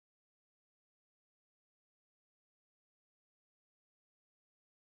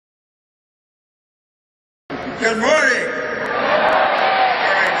Good morning. All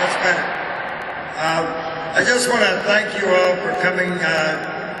right, that's better. I just want to thank you all for coming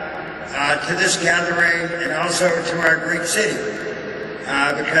to this gathering and also to our great city.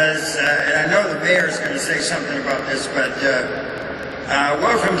 Because, and I know the mayor is going to say something about this, but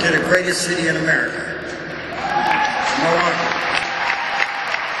welcome to the greatest city in America. Milwaukee.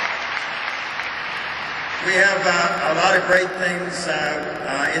 We have a lot of great things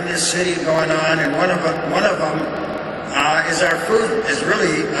in this city going on, and one of them is our food, is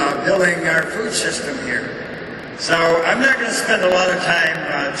really building our food system here. So I'm not going to spend a lot of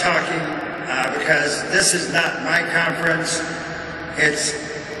time talking because this is not my conference. It's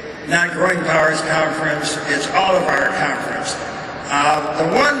not Growing Power's conference. It's all of our conference. The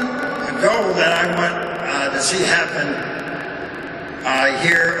one goal that I want to see happen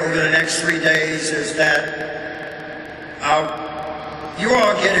here over the next 3 days is that you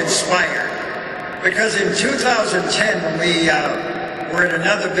all get inspired. Because in 2010, when we were in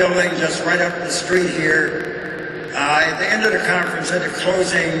another building just right up the street here, at the end of the conference, at the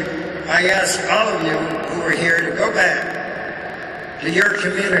closing, I asked all of you who were here to go back to your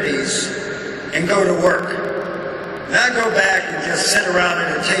communities and go to work. Not go back and just sit around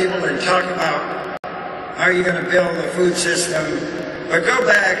at a table and talk about how you're going to build a food system, but go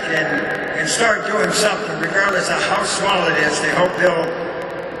back and start doing something, regardless of how small it is, to help build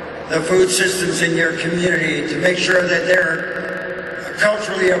the food systems in your community, to make sure that they're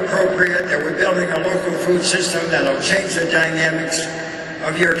culturally appropriate, that we're building a local food system that'll change the dynamics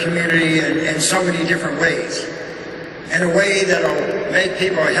of your community in so many different ways. In a way that'll make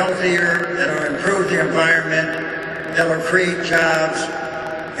people healthier, that'll improve the environment, that'll create jobs,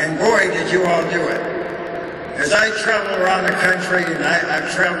 and boy, did you all do it. As I travel around the country, and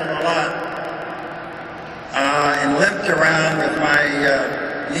I've traveled a lot, and limped around with my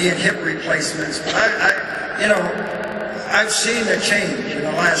knee and hip replacements, but I've seen the change in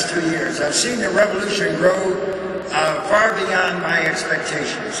the last 2 years. I've seen the revolution grow far beyond my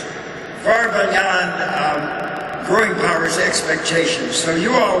expectations, far beyond Growing Power's expectations. So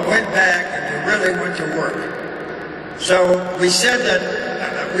you all went back and you really went to work. So we said that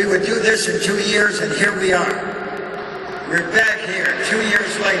we would do this in 2 years, and here we are. We're back here 2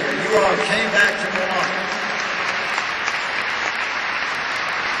 years later. You all came back to Milwaukee.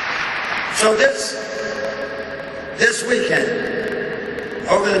 So this weekend,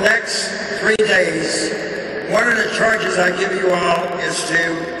 over the next 3 days, one of the charges I give you all is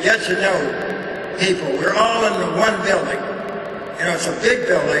to get to know people. We're all in the one building. You know, it's a big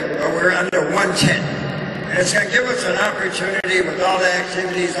building, but we're under one tent. And it's going to give us an opportunity with all the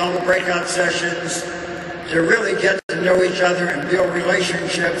activities, all the breakout sessions, to really get to know each other and build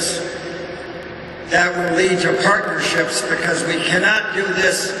relationships that will lead to partnerships, because we cannot do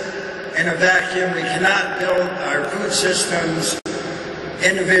this in a vacuum. We cannot build our food systems,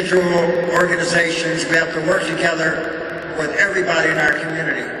 individual organizations. We have to work together with everybody in our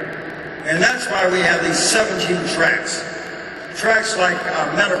community. And that's why we have these 17 tracks. Tracks like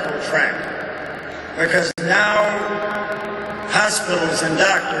a medical track. Because now hospitals and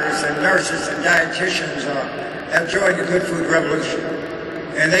doctors and nurses and dietitians have joined the Good Food Revolution.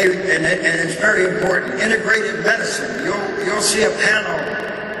 And it's very important. Integrative medicine. You'll see a panel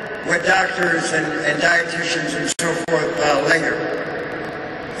with doctors and dietitians and so forth later.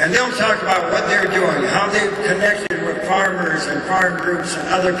 And they'll talk about what they're doing, how they've connected with farmers and farm groups and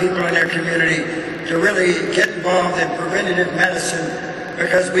other people in their community to really get involved in preventative medicine,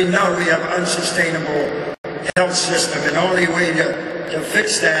 because we know we have an unsustainable health system, and the only way to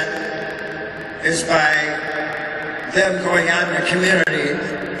fix that is by them going out in the community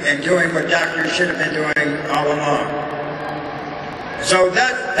and doing what doctors should have been doing all along. So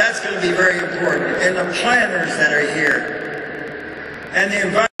that's going to be very important. And the planners that are here, and the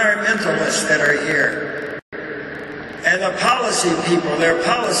environmentalists that are here, and the policy people, they're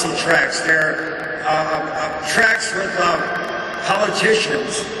policy tracks, they're tracks with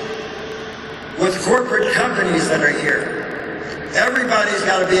politicians, with corporate companies that are here. Everybody's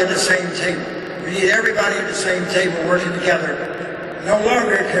got to be at the same table. We need everybody at the same table working together. No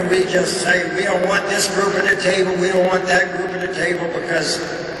longer can we just say, we don't want this group at the table, we don't want that group at the table, because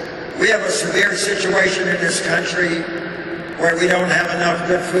we have a severe situation in this country where we don't have enough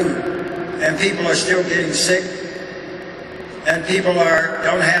good food, and people are still getting sick, and people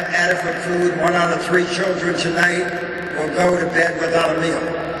don't have adequate food. 1 out of 3 children tonight will go to bed without a meal.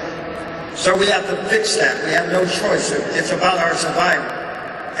 So we have to fix that. We have no choice. It's about our survival.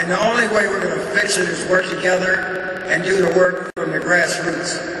 And the only way we're going to fix it is work together and do the work from the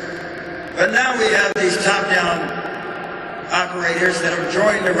grassroots. But now we have these top-down operators that have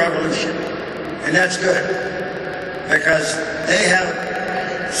joined the revolution, and that's good. because they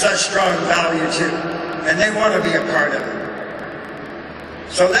have such strong value too, and they want to be a part of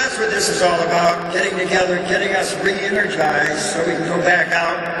it. So that's what this is all about, getting together, getting us re-energized so we can go back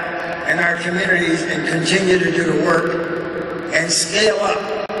out in our communities and continue to do the work and scale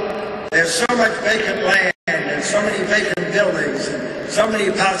up. There's so much vacant land and so many vacant buildings and so many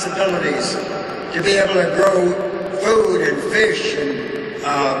possibilities to be able to grow food and fish and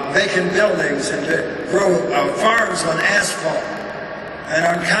vacant buildings, and to grow farms on asphalt and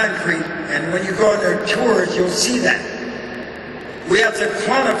on concrete. And when you go on their tours, you'll see that. We have to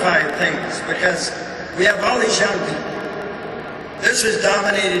quantify things because we have all these young people. This is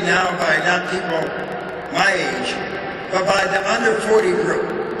dominated now by not people my age, but by the under 40 group.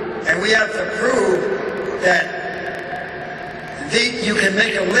 And we have to prove that you can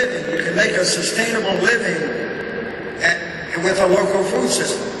make a living, you can make a sustainable living with a local food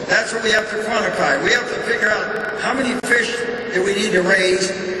system. That's what we have to quantify. We have to figure out how many fish do we need to raise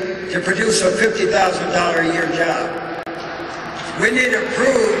to produce a $50,000 a year job. We need to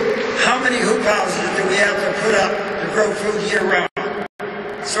prove how many hoop houses do we have to put up to grow food year-round.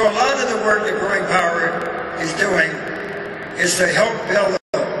 So a lot of the work that Growing Power is doing is to help build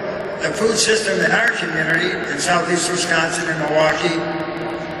the food system in our community in southeast Wisconsin and Milwaukee,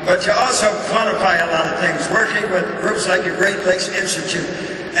 but to also quantify a lot of things, working with groups like the Great Lakes Institute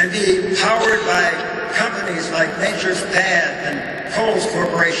and be powered by companies like Nature's Path and Kohl's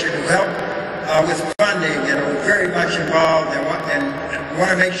Corporation who help with funding and are very much involved and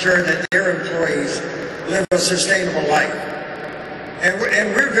want to make sure that their employees live a sustainable life. And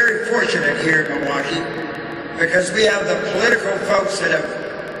we're very fortunate here in Milwaukee because we have the political folks that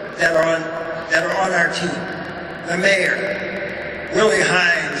are on our team. The mayor, Willie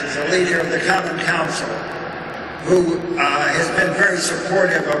Hines, is a leader of the Common Council who has been very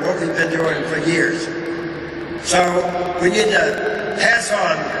supportive of what we've been doing for years. So we need to pass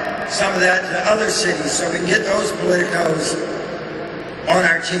on some of that to other cities so we can get those politicos on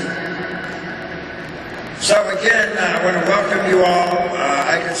our team. So again, I want to welcome you all.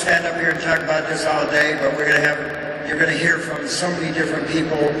 I could stand up here and talk about this all day, but you're going to hear from so many different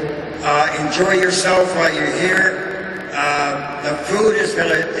people. Enjoy yourself while you're here. The food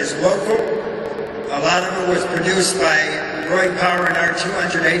is local. A lot of it was produced by Growing Power in our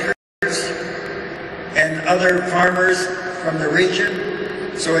 200 acres and other farmers from the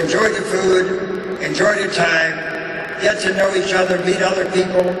region. So enjoy the food, enjoy the time, get to know each other, meet other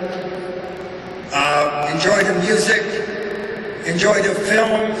people, enjoy the music, enjoy the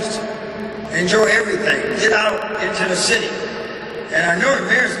films, enjoy everything. Get out into the city. And I know the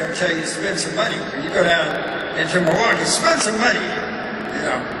mayor's going to tell you to spend some money. When you go down into Milwaukee, spend some money,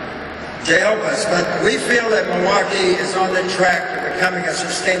 to help us. But we feel that Milwaukee is on the track to becoming a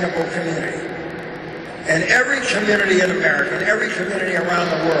sustainable community. And every community in America, and every community around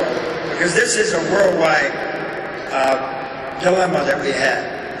the world, because this is a worldwide dilemma that we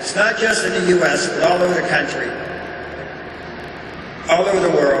have. It's not just in the U.S., but all over the country, all over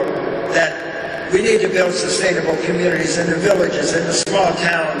the world, that we need to build sustainable communities in the villages, in the small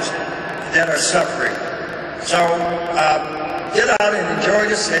towns that are suffering. So get out and enjoy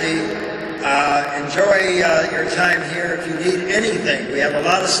the city. Enjoy your time here. If you need anything, we have a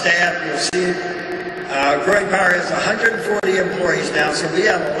lot of staff. You'll see Growing Power has 140 employees now, so we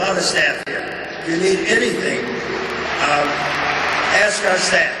have a lot of staff here. If you need anything, ask our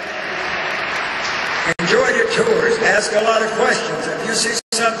staff. Enjoy the tours. Ask a lot of questions. If you see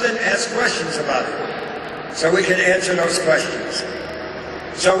something, ask questions about it, so we can answer those questions.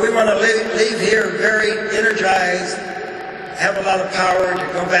 So we want to leave here very energized, have a lot of power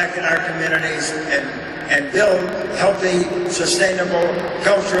to go back in our communities and build healthy, sustainable,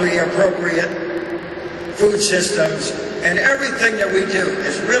 culturally appropriate food systems. And everything that we do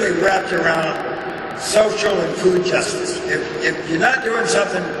is really wrapped around social and food justice. If you're not doing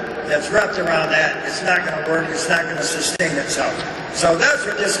something that's wrapped around that, it's not going to work, it's not going to sustain itself. So that's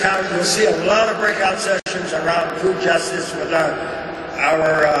what this conference, you'll see a lot of breakout sessions around food justice with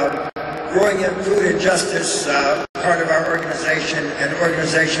our Growing in Food and Justice part of our organization and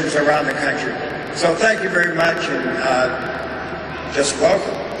organizations around the country. So thank you very much, and just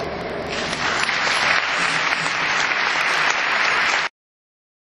welcome.